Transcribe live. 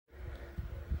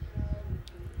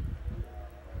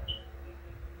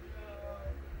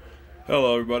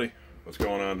Hello everybody, what's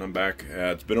going on? I'm back.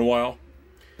 It's been a while.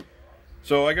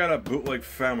 So I got a bootleg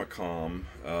Famicom.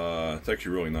 It's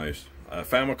actually really nice.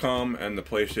 Famicom and the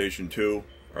PlayStation 2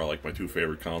 are like my two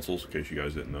favorite consoles, in case you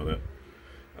guys didn't know that.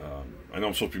 I know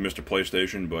I'm supposed to be Mr.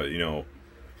 PlayStation, but you know,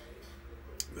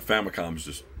 the Famicom is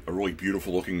just a really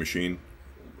beautiful looking machine.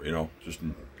 You know, just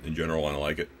in general, I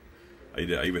like it. I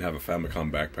even have a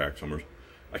Famicom backpack somewhere.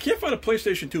 I can't find a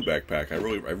PlayStation 2 backpack. I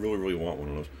really want one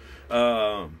of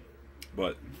those.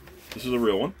 But this is a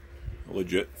real one, a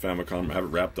legit Famicom. I have it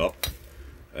wrapped up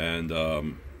and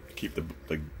keep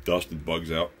the dust and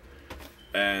bugs out.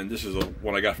 And this is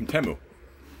one I got from Temu.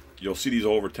 You'll see these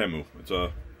all over Temu. It's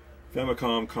a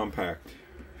Famicom Compact.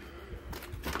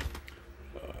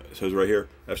 It says right here,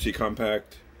 FC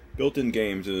Compact, built-in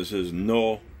games, and this is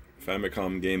no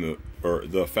Famicom game, or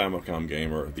the Famicom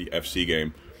game, or the FC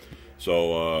game.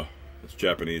 So it's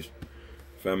Japanese.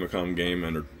 Famicom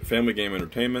game, family game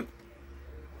entertainment.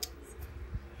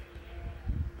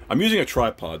 I'm using a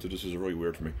tripod, so this is really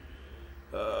weird for me.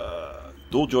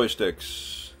 Dual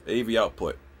joysticks, AV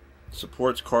output,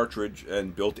 supports cartridge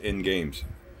and built-in games.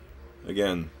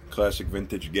 Again, classic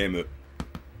vintage game. It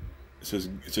says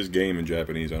game in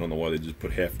Japanese. I don't know why they just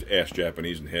put half-ass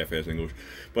Japanese and half-ass English.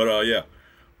 But yeah,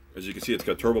 as you can see, it's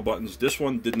got turbo buttons. This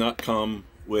one did not come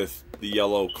with the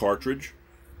yellow cartridge.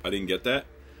 I didn't get that,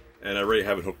 and I already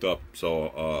have it hooked up.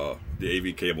 So the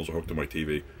AV cables are hooked to my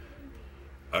TV.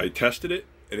 I tested it,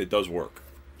 and it does work.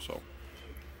 So,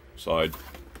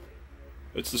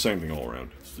 it's the same thing all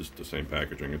around. It's just the same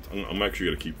packaging. I'm actually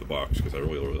going to keep the box because I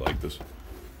really like this.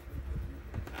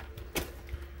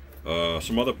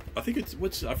 Some other, I think it's,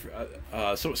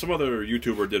 some other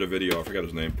YouTuber did a video, I forgot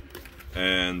his name.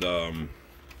 And,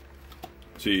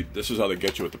 see, this is how they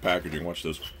get you with the packaging. Watch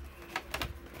this.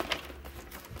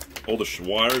 All the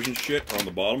wires and shit are on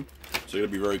the bottom, so you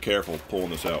got to be very careful pulling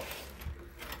this out.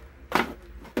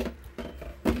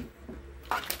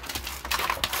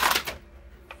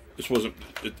 This wasn't,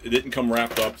 it didn't come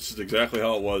wrapped up. This is exactly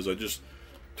how it was. I just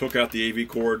took out the AV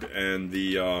cord and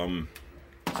the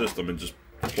system and just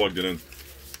plugged it in.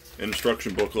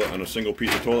 Instruction booklet on a single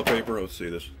piece of toilet paper. Let's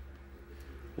see this.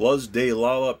 Luz de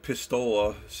la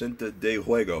pistola cinta de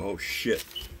juego. Oh shit.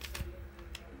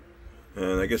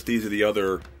 And I guess these are the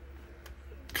other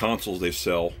consoles they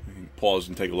sell. You can pause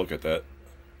and take a look at that.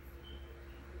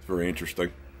 It's very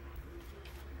interesting.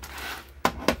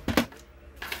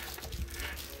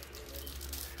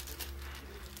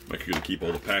 I'm actually going to keep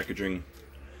all the packaging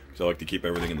because I like to keep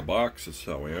everything in the box. That's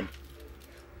how I am.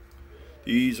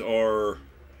 These are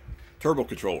turbo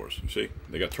controllers. You see,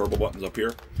 they got turbo buttons up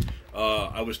here.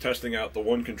 I was testing out the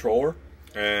one controller,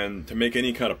 and to make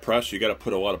any kind of press, you got to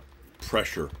put a lot of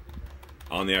pressure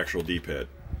on the actual D-pad.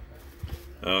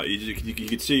 You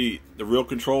can see the real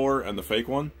controller and the fake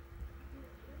one.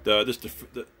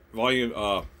 The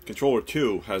volume controller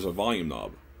 2 has a volume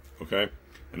knob, okay,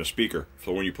 and a speaker.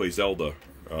 So when you play Zelda,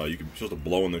 you can just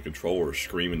blow in the controller or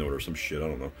scream into it or some shit. I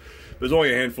don't know. There's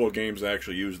only a handful of games that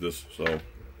actually use this, so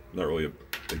not really a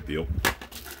big deal.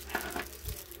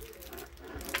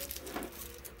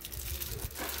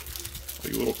 Oh,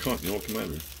 you little cunt! You don't come at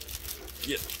me.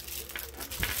 Yeah.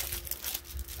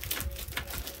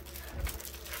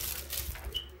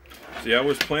 See, I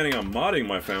was planning on modding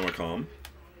my Famicom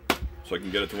so I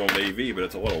can get it to run with AV, but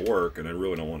it's a lot of work, and I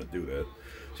really don't want to do that.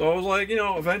 So I was like, you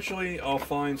know, eventually I'll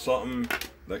find something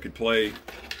that could play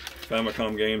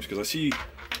Famicom games, because I see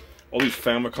all these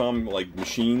Famicom like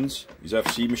machines, these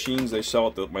FC machines they sell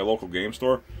at my local game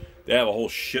store. They have a whole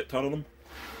shit ton of them,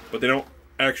 but they don't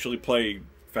actually play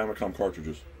Famicom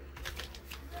cartridges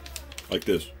like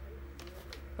this.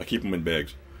 I keep them in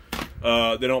bags.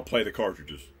 They don't play the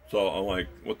cartridges. So I'm like,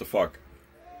 what the fuck?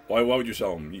 Why would you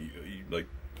sell them? You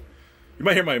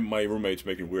might hear my roommates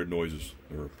making weird noises.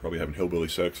 They're probably having hillbilly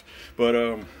sex.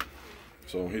 But,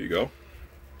 so here you go.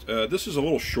 This is a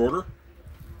little shorter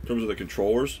in terms of the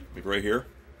controllers, like right here.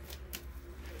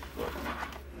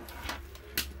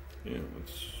 Yeah,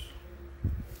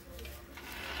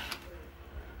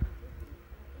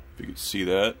 if you could see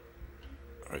that,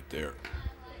 right there.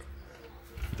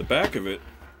 The back of it,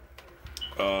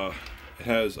 it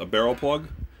has a barrel plug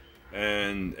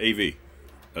and AV.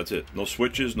 That's it. No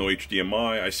switches, no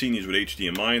HDMI. I seen these with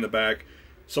HDMI in the back.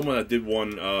 Someone that did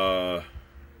one, I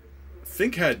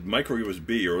think had micro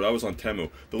USB, or that was on Temu.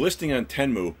 The listing on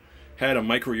Temu had a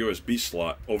micro USB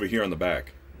slot over here on the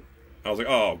back. I was like,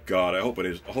 oh god, I hope it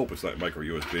is. I hope it's not micro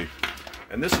USB.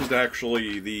 And this is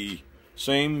actually the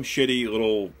same shitty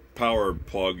little power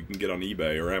plug you can get on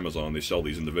eBay or Amazon. They sell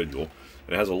these individual.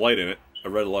 It has a light in it, a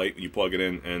red light, and you plug it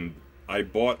in. And I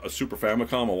bought a Super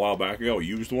Famicom a while back ago, a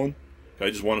used one, I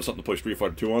just wanted something to play Street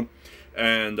Fighter 2 on,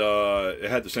 and it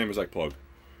had the same exact plug.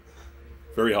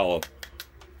 Very hollow,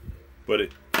 but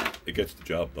it gets the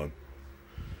job done.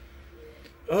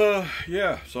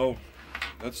 Yeah, so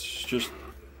that's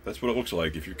what it looks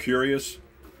like. If you're curious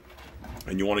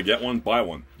and you want to get one, buy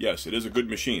one. Yes, it is a good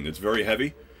machine. It's very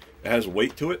heavy. It has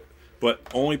weight to it, but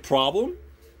only problem,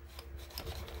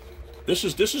 this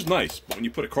is nice, but when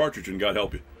you put a cartridge in, God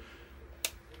help you.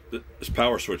 This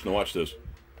power switch, now watch this.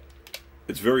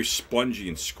 It's very spongy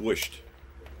and squished.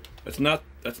 That's not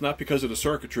because of the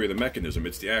circuitry or the mechanism.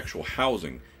 It's the actual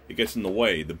housing. It gets in the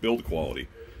way, the build quality,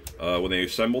 when they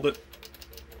assembled it.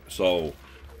 So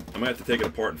I might have to take it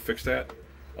apart and fix that.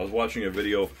 I was watching a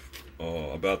video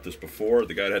about this before.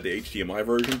 The guy that had the HDMI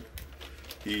version,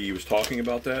 he was talking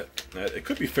about that. It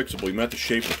could be fixable. You might have to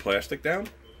shape the plastic down.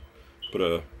 Put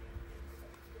a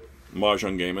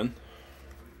Mahjong game in.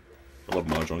 I love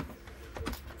Mahjong.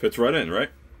 Fits right in, right?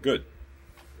 Good.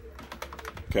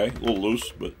 Okay, a little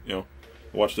loose, but you know.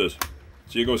 Watch this.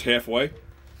 See, it goes halfway.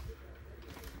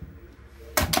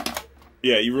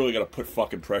 Yeah, you really got to put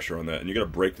fucking pressure on that, and you got to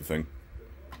break the thing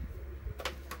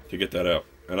to get that out.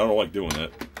 And I don't like doing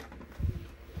that.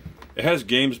 It has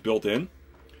games built in,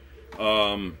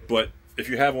 but if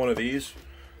you have one of these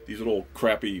little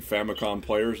crappy Famicom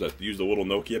players that use the little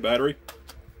Nokia battery,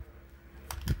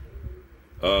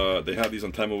 they have these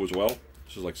on Temu as well.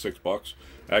 This is like $6.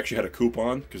 I actually had a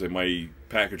coupon because my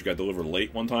package got delivered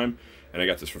late one time, and I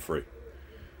got this for free.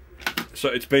 So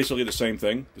it's basically the same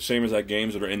thing. The same as that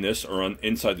games that are in this are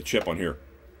inside the chip on here.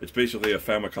 It's basically a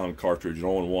Famicom cartridge, an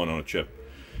all-in-one on a chip.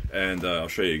 And I'll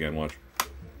show you again, watch.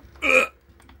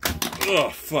 Oh,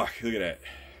 fuck, look at that.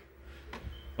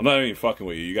 I'm not even fucking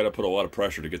with you. You got to put a lot of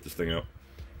pressure to get this thing out.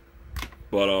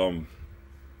 But,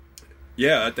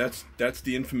 yeah, that's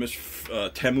the infamous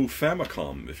Temu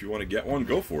Famicom. If you want to get one,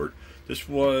 go for it. This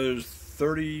was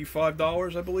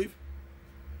 $35, I believe.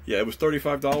 Yeah, it was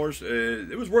 $35.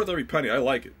 It was worth every penny. I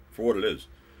like it for what it is.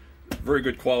 Very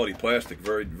good quality plastic,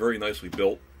 very, very nicely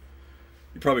built.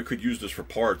 You probably could use this for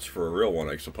parts for a real one,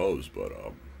 I suppose. But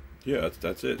yeah,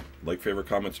 that's it. Like, favorite,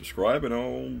 comment, subscribe, and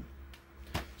I'll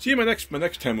see you in my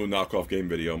next Temu knockoff game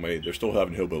video. They're still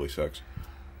having hillbilly sex.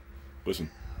 Listen.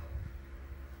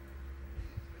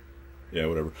 Yeah,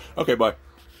 whatever. Okay, bye.